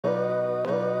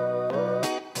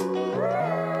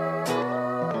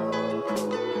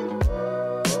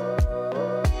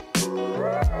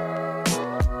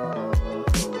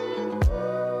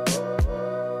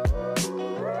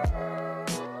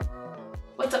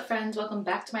up friends, welcome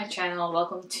back to my channel.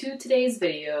 Welcome to today's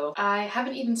video. I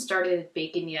haven't even started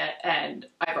baking yet and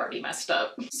I've already messed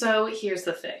up. So here's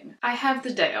the thing. I have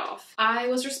the day off. I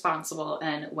was responsible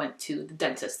and went to the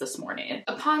dentist this morning,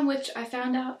 upon which I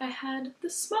found out I had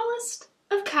the smallest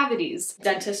of cavities.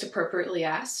 Dentist appropriately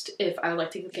asked if I would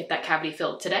like to get that cavity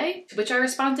filled today, to which I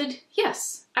responded,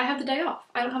 yes, I have the day off.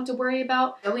 I don't have to worry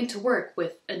about going to work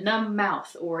with a numb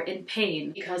mouth or in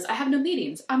pain because I have no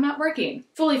meetings. I'm not working.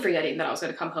 Fully forgetting that I was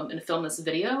going to come home and film this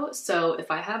video, so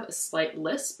if I have a slight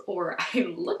lisp or I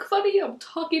look funny, I'm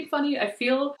talking funny, I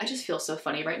just feel so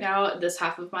funny right now. This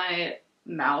half of my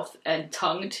mouth and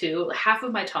tongue too. Half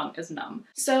of my tongue is numb.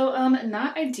 So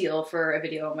not ideal for a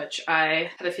video in which I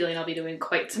have a feeling I'll be doing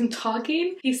quite some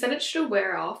talking. He said it should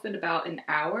wear off in about an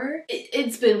hour.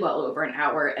 It's been well over an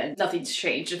hour and nothing's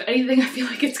changed. If anything, I feel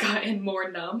like it's gotten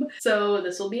more numb. So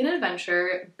this will be an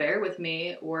adventure. Bear with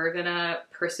me. We're gonna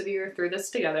persevere through this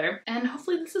together. And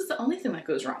hopefully this is the only thing that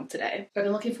goes wrong today. I've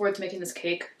been looking forward to making this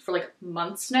cake for like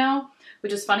months now,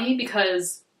 which is funny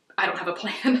because I don't have a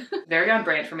plan. Very on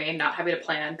brand for me, not having a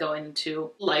plan going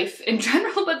into life in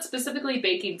general, but specifically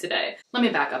baking today. Let me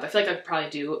back up. I feel like I could probably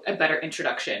do a better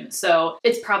introduction. So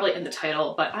it's probably in the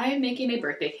title, but I am making a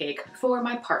birthday cake for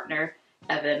my partner,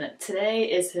 Evan. Today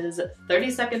is his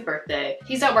 32nd birthday.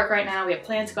 He's at work right now. We have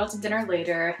plans to go out to dinner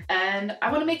later, and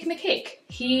I want to make him a cake.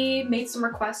 He made some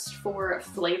requests for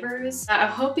flavors. I'm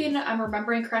hoping I'm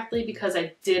remembering correctly because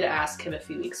I did ask him a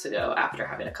few weeks ago after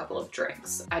having a couple of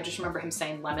drinks. I just remember him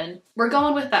saying lemon. We're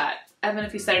going with that. Evan,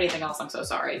 if you said anything else, I'm so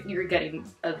sorry. You're getting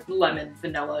a lemon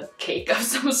vanilla cake of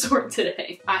some sort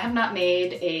today. I have not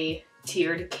made a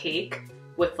tiered cake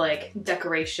with like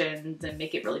decorations and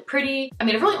make it really pretty. I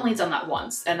mean, I've really only done that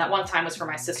once, and that one time was for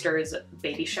my sister's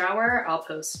baby shower. I'll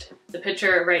post the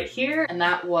picture right here, and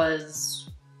that was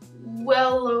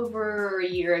well over a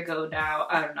year ago now.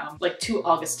 I don't know, like 2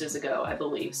 Augustes ago, I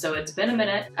believe. So it's been a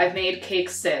minute. I've made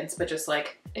cakes since, but just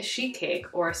like a sheet cake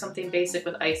or something basic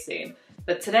with icing.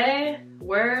 But today,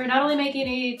 we're not only making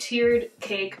a tiered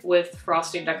cake with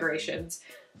frosting decorations,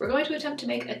 we're going to attempt to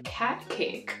make a cat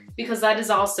cake, because that is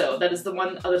the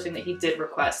one other thing that he did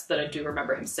request that I do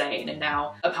remember him saying, and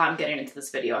now upon getting into this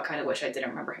video I kind of wish I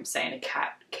didn't remember him saying a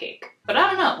cat cake. But I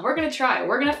don't know, we're gonna try,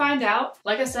 we're gonna find out.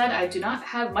 Like I said, I do not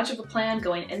have much of a plan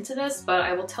going into this, but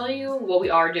I will tell you what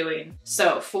we are doing.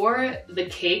 So for the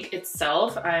cake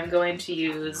itself, I'm going to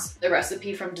use the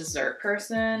recipe from Dessert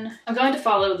Person. I'm going to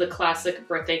follow the classic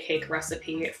birthday cake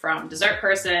recipe from Dessert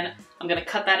Person. I'm gonna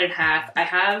cut that in half.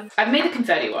 I've made the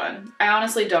confetti one. I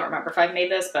honestly don't remember if I've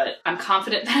made this, but I'm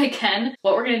confident that I can.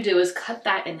 What we're gonna do is cut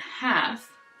that in half.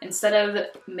 Instead of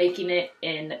making it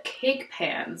in cake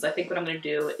pans, I think what I'm gonna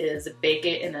do is bake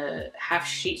it in a half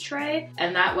sheet tray,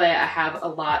 and that way I have a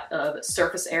lot of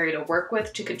surface area to work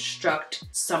with to construct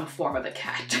some form of a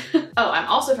cat. Oh, I'm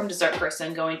also from Dessert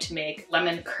Person going to make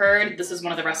lemon curd. This is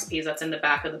one of the recipes that's in the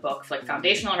back of the book for like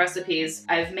foundational recipes.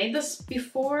 I've made this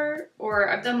before, or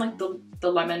I've done like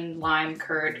the lemon lime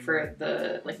curd for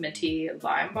the like minty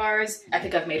lime bars. I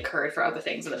think I've made curd for other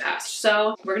things in the past.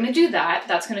 So we're gonna do that.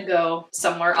 That's gonna go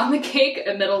somewhere on the cake,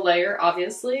 a middle layer,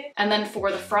 obviously. And then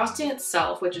for the frosting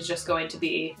itself, which is just going to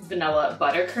be vanilla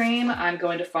buttercream, I'm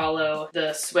going to follow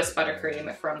the Swiss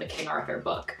buttercream from the King Arthur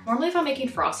book. Normally if I'm making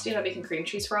frosting, I'm making cream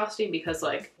cheese frosting because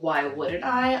like, why wouldn't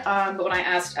I? But when I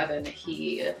asked Evan,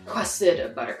 he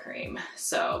requested buttercream,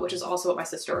 so, which is also what my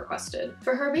sister requested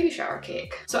for her baby shower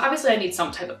cake. So obviously I need some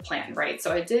type of plan, right?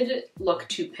 So I did look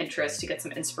to Pinterest to get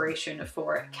some inspiration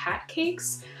for cat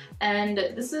cakes. And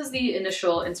this is the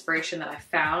initial inspiration that I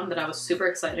found that I was super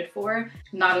excited for.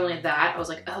 Not only that, I was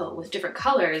like, oh, with different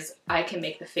colors, I can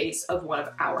make the face of one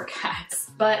of our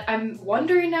cats. But I'm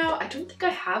wondering now, I don't think I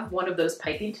have one of those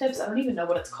piping tips. I don't even know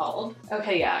what it's called.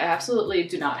 Okay, yeah, I absolutely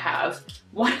do not have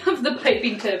one of the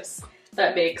piping tips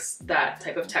that makes that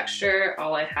type of texture.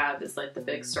 All I have is like the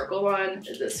big circle one,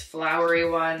 this flowery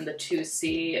one, the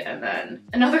 2C, and then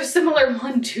another similar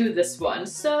one to this one.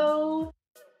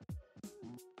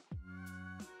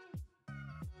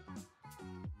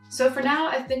 So for now,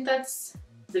 I think that's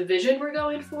the vision we're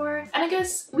going for. And I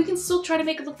guess we can still try to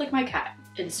make it look like my cat.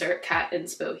 Insert cat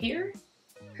inspo here.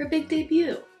 Her big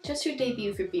debut. Just your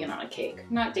debut for being on a cake,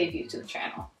 not debut to the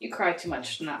channel. You cry too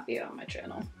much to not be on my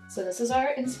channel. So this is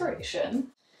our inspiration.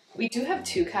 We do have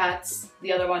 2 cats.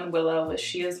 The other one, Willow,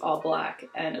 she is all black,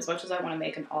 and as much as I want to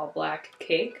make an all black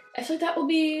cake, I feel like that will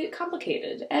be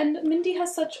complicated. And Mindy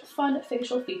has such fun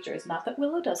facial features, not that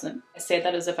Willow doesn't. I say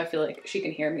that as if I feel like she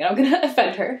can hear me and I'm gonna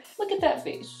offend her. Look at that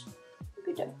face.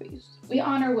 Look at that face. We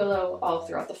honor Willow all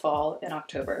throughout the fall in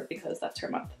October because that's her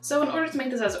month. So in order to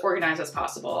make this as organized as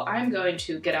possible, I'm going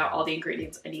to get out all the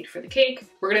ingredients I need for the cake.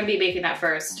 We're gonna be baking that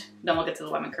first, then we'll get to the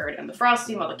lemon curd and the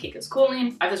frosting while the cake is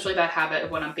cooling. I have this really bad habit of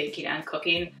when I'm baking and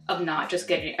cooking of not just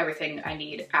getting everything I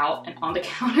need out and on the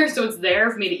counter so it's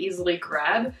there for me to easily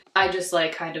grab. I just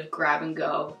like kind of grab and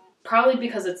go. Probably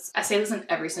because I say this in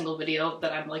every single video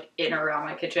that I'm like in or around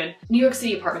my kitchen. New York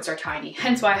City apartments are tiny,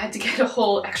 hence why I had to get a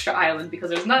whole extra island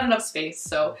because there's not enough space.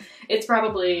 So it's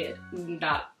probably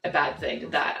not a bad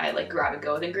thing that I like grab and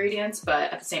go with ingredients,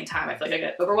 but at the same time, I feel like I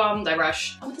get overwhelmed, I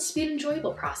rush. I want this to be an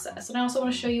enjoyable process, and I also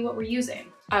want to show you what we're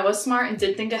using. I was smart and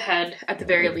did think ahead, at the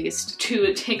very least,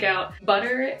 to take out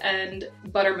butter and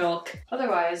buttermilk.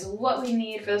 Otherwise, what we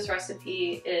need for this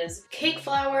recipe is cake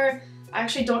flour. I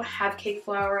actually don't have cake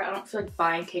flour. I don't feel like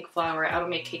buying cake flour. I don't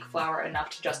make cake flour enough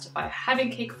to justify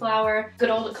having cake flour. Good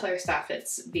old Claire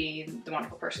Staffitz, being the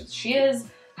wonderful person she is,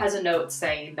 has a note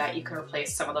saying that you can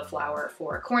replace some of the flour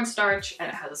for cornstarch and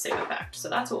it has the same effect. So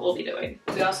that's what we'll be doing.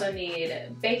 We also need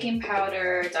baking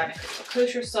powder, Dyalla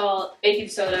kosher salt, baking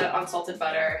soda, unsalted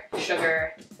butter,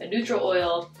 sugar, a neutral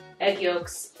oil, egg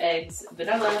yolks, eggs,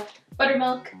 vanilla,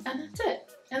 buttermilk, and that's it.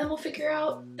 And then we'll figure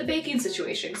out the baking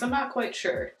situation because I'm not quite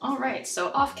sure. All right,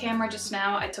 so off camera just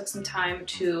now, I took some time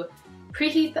to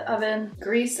preheat the oven,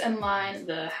 grease and line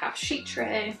the half sheet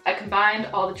tray. I combined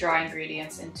all the dry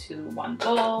ingredients into one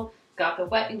bowl, got the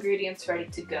wet ingredients ready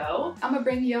to go. I'm gonna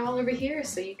bring you all over here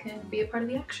so you can be a part of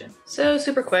the action. So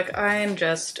super quick, I'm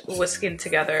just whisking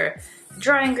together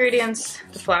dry ingredients,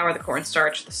 the flour, the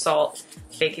cornstarch, the salt,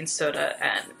 baking soda,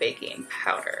 and baking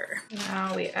powder.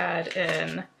 Now we add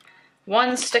in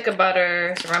 1 stick of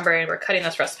butter. So remember, we're cutting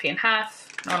this recipe in half.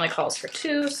 Normally calls for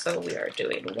 2, so we are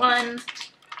doing 1.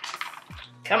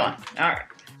 Come on, all right.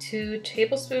 2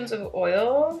 tablespoons of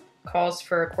oil, calls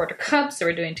for 1/4 cup, so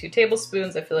we're doing 2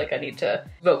 tablespoons. I feel like I need to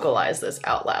vocalize this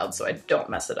out loud so I don't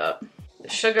mess it up. The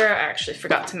sugar, I actually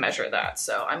forgot to measure that,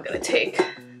 so I'm gonna take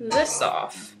this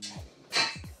off.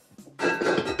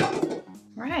 All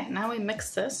right, now we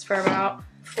mix this for about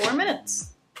 4 minutes.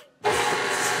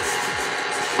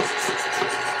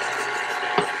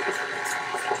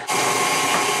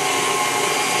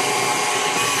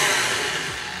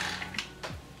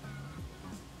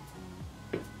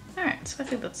 So I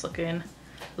think that's looking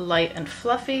light and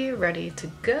fluffy, ready to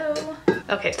go.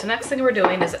 Okay, so next thing we're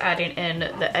doing is adding in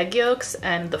the egg yolks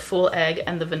and the full egg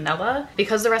and the vanilla.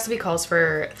 Because the recipe calls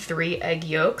for 3 egg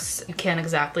yolks, you can't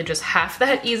exactly just half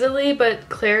that easily, but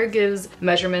Claire gives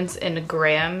measurements in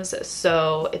grams,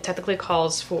 so it technically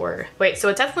calls for, it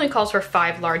definitely calls for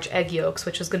 5 large egg yolks,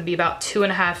 which is gonna be about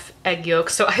 2.5 egg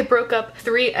yolks. So I broke up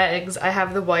 3 eggs. I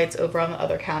have the whites over on the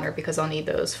other counter because I'll need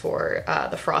those for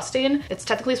the frosting. It's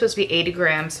technically supposed to be 80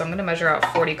 grams, so I'm gonna measure out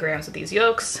 40 grams of these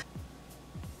yolks.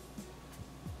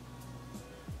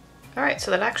 All right,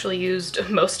 so that actually used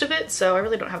most of it, so I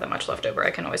really don't have that much left over. I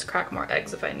can always crack more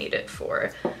eggs if I need it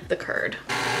for the curd.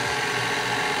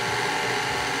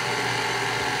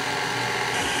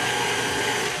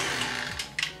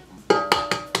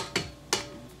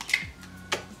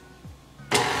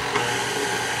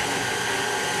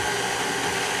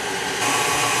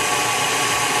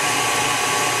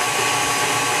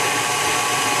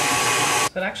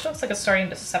 So it actually looks like it's starting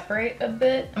to separate a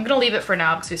bit. I'm gonna leave it for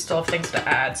now because we still have things to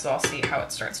add, so I'll see how it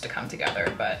starts to come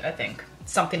together. But I think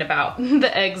something about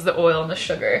the eggs, the oil, and the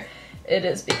sugar, it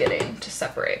is beginning to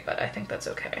separate, but I think that's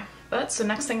okay. But so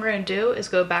next thing we're gonna do is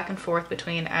go back and forth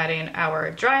between adding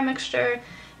our dry mixture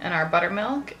and our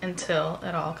buttermilk until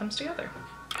it all comes together.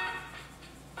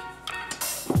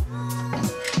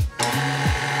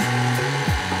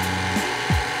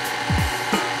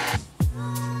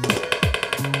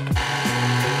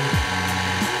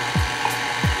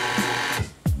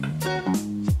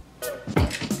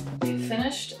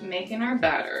 Making our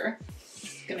batter.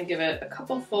 Gonna give it a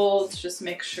couple folds, just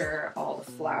make sure all the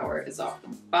flour is off the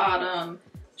bottom,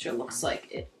 which it looks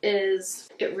like it is.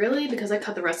 It really, because I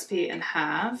cut the recipe in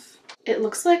half, it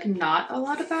looks like not a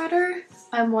lot of batter.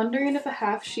 I'm wondering if a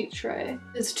half sheet tray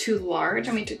is too large.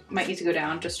 I mean, might need to go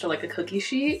down just to like a cookie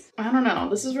sheet. I don't know,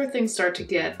 this is where things start to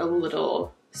get a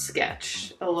little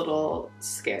sketch, a little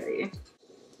scary.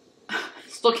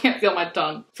 Still can't feel my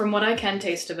tongue. From what I can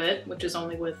taste of it, which is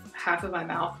only with half of my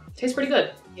mouth, tastes pretty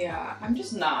good. Yeah, I'm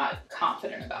just not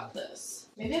confident about this.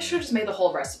 Maybe I should have just made the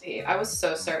whole recipe. I was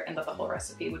so certain that the whole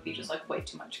recipe would be just like way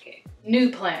too much cake. New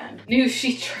plan, new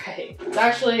sheet tray.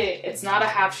 It's not a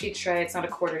half sheet tray, it's not a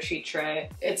 1/4 sheet tray.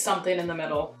 It's something in the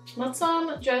middle. Let's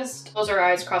just close our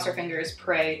eyes, cross our fingers,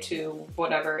 pray to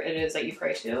whatever it is that you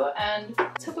pray to, and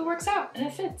let's hope it works out and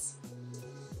it fits.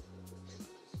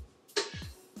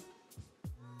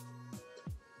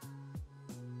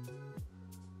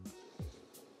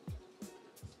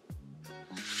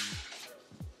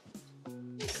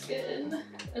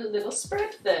 a little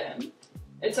spread thin.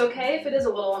 It's okay if it is a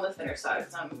little on the thinner side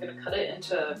because I'm going to cut it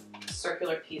into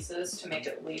circular pieces to make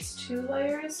at least 2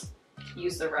 layers.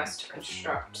 Use the rest to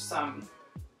construct some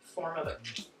form of a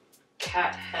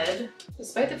cat head.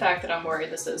 Despite the fact that I'm worried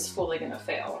this is fully going to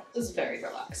fail, this is very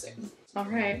relaxing. All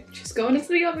right, she's going into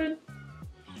the oven.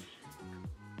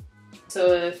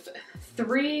 So if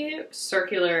 3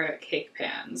 circular cake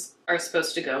pans are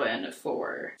supposed to go in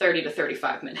for 30 to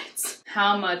 35 minutes,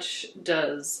 how much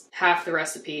does half the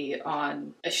recipe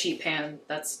on a sheet pan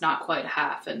that's not quite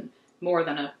half and more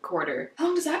than a quarter, how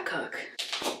long does that cook?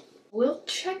 We'll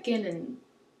check in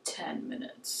 10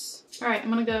 minutes. All right, I'm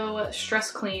gonna go stress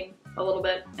clean a little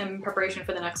bit in preparation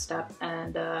for the next step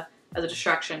and as a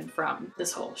distraction from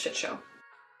this whole shit show.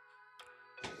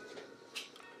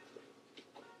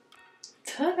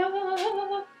 Ta-da!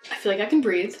 I feel like I can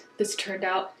breathe. This turned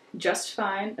out just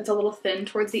fine. It's a little thin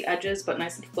towards the edges, but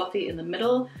nice and fluffy in the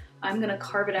middle. I'm gonna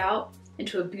carve it out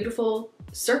into a beautiful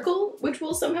circle, which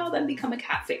will somehow then become a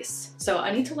cat face. So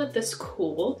I need to let this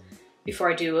cool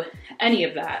before I do any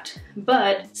of that,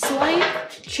 but slight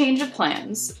change of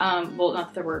plans. Well, not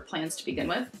that there were plans to begin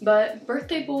with, but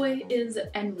birthday boy is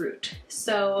en route.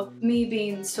 So me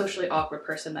being socially awkward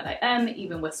person that I am,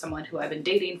 even with someone who I've been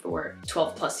dating for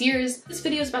 12 plus years, this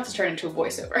video is about to turn into a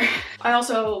voiceover. I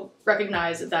also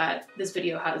recognize that this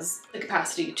video has the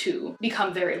capacity to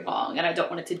become very long and I don't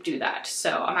want it to do that.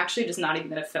 So I'm actually just not even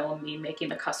gonna film me making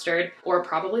the custard or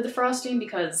probably the frosting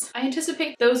because I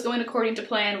anticipate those going according to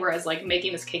plan, whereas like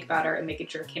making this cake batter and making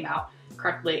sure it came out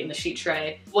correctly in the sheet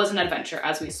tray was an adventure,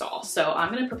 as we saw. So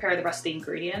I'm gonna prepare the rest of the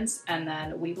ingredients and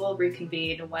then we will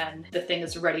reconvene when the thing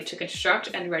is ready to construct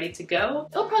and ready to go.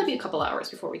 It'll probably be a couple hours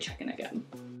before we check in again.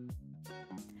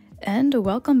 And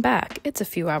welcome back. It's a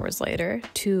few hours later.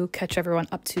 To catch everyone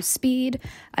up to speed,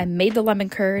 I made the lemon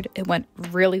curd. It went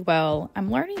really well.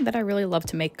 I'm learning that I really love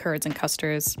to make curds and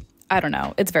custards. I don't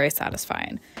know, it's very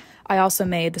satisfying. I also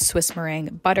made the Swiss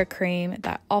meringue buttercream.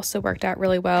 That also worked out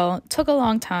really well. It took a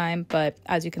long time, but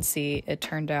as you can see, it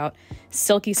turned out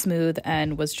silky smooth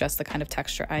and was just the kind of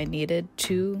texture I needed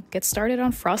to get started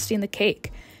on frosting the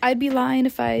cake. I'd be lying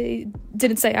if I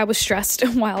didn't say I was stressed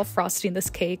while frosting this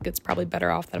cake. It's probably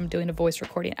better off that I'm doing a voice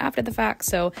recording after the fact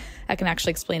so I can actually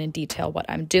explain in detail what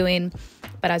I'm doing.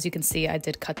 But as you can see, I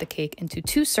did cut the cake into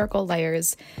 2 circle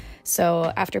layers.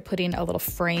 So after putting a little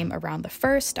frame around the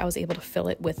first, I was able to fill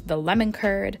it with the lemon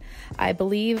curd. I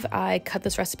believe I cut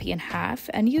this recipe in half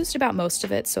and used about most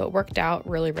of it, so it worked out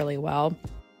really, really well.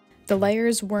 The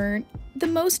layers weren't the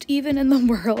most even in the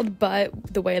world, but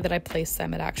the way that I placed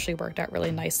them, it actually worked out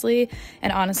really nicely.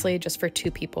 And honestly, just for 2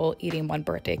 people eating 1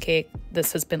 birthday cake,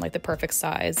 this has been like the perfect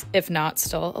size, if not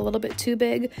still a little bit too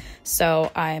big.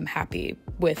 So I'm happy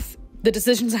with the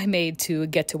decisions I made to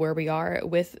get to where we are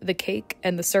with the cake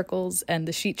and the circles and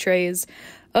the sheet trays.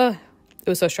 It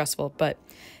was so stressful. But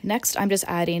next, I'm just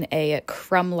adding a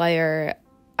crumb layer.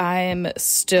 I'm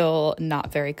still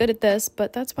not very good at this,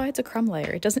 but that's why it's a crumb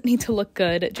layer. It doesn't need to look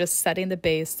good, just setting the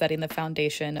base, setting the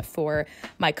foundation for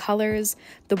my colors.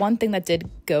 The one thing that did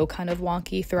go kind of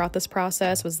wonky throughout this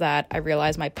process was that I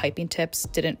realized my piping tips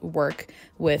didn't work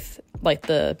with like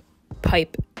the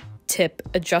pipe tip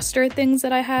adjuster things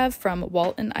that I have from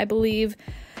Walton, I believe.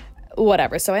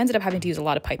 Whatever. So I ended up having to use a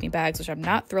lot of piping bags, which I'm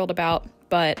not thrilled about,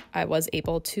 but I was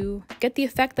able to get the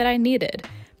effect that I needed.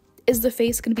 Is the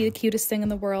face going to be the cutest thing in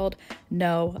the world?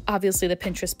 No. Obviously, the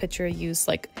Pinterest picture used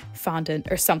like fondant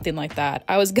or something like that.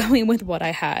 I was going with what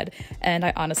I had, and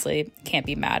I honestly can't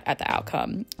be mad at the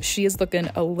outcome. She is looking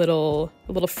a little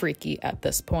freaky at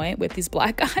this point with these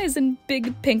black eyes and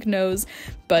big pink nose,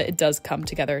 but it does come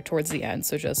together towards the end,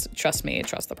 so just trust me,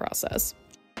 trust the process.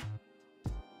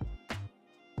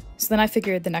 So then I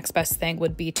figured the next best thing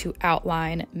would be to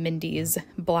outline Mindy's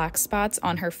black spots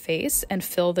on her face and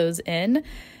fill those in.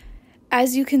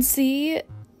 As you can see,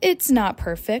 it's not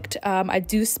perfect. I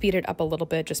do speed it up a little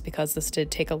bit just because this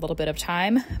did take a little bit of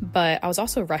time, but I was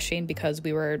also rushing because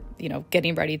we were,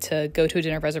 getting ready to go to a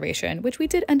dinner reservation, which we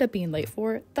did end up being late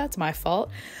for. That's my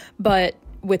fault. But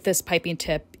with this piping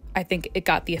tip, I think it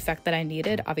got the effect that I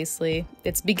needed. Obviously,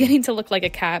 it's beginning to look like a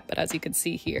cat, but as you can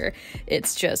see here,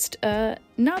 it's just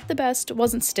not the best,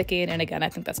 wasn't sticking. And again, I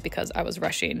think that's because I was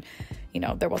rushing.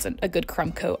 There wasn't a good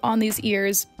crumb coat on these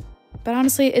ears. But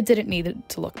honestly, it didn't need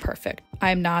to look perfect.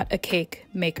 I'm not a cake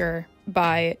maker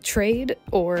by trade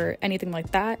or anything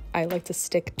like that. I like to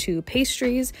stick to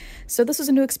pastries. So this was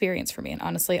a new experience for me. And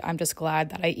honestly, I'm just glad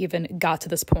that I even got to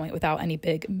this point without any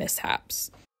big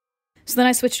mishaps. So then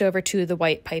I switched over to the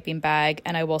white piping bag,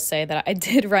 and I will say that I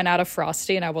did run out of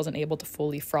frosting and I wasn't able to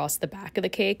fully frost the back of the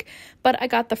cake, but I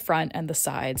got the front and the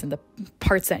sides and the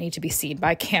parts that need to be seen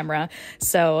by camera,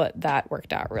 so that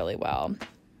worked out really well.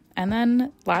 And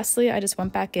then lastly, I just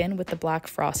went back in with the black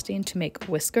frosting to make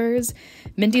whiskers.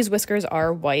 Mindy's whiskers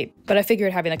are white, but I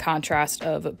figured having the contrast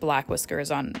of black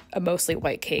whiskers on a mostly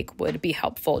white cake would be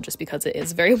helpful just because it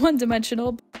is very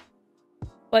one-dimensional.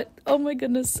 But oh my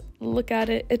goodness, look at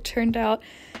it. It turned out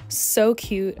so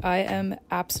cute. I am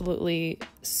absolutely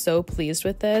so pleased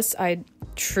with this. I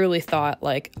truly thought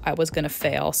like I was going to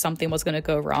fail. Something was going to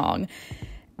go wrong.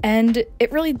 And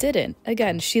it really didn't.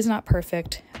 Again, she's not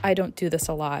perfect. I don't do this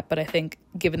a lot, but I think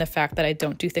given the fact that I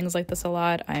don't do things like this a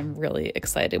lot, I'm really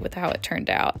excited with how it turned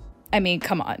out. I mean,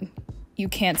 come on. You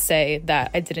can't say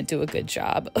that I didn't do a good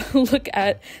job. Look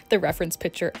at the reference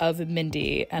picture of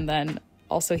Mindy, and then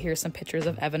also here's some pictures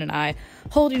of Evan and I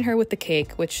holding her with the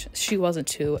cake, which she wasn't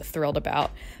too thrilled about,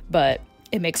 but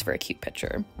it makes for a cute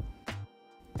picture.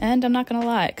 And I'm not gonna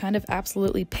lie, it kind of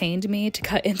absolutely pained me to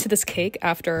cut into this cake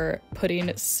after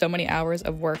putting so many hours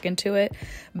of work into it,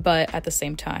 but at the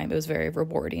same time, it was very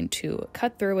rewarding to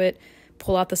cut through it,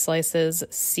 pull out the slices,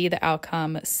 see the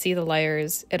outcome, see the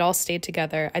layers. It all stayed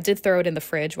together. I did throw it in the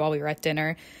fridge while we were at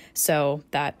dinner, so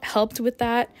that helped with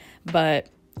that, but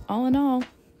all in all,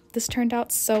 this turned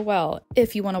out so well.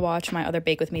 If you want to watch my other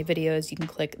Bake With Me videos, you can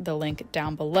click the link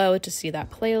down below to see that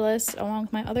playlist along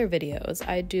with my other videos.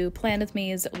 I do Plan With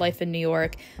Me's Life in New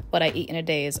York, What I Eat in a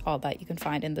Days, all that you can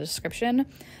find in the description.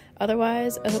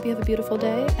 Otherwise, I hope you have a beautiful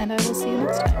day, and I will see you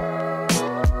next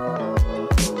time.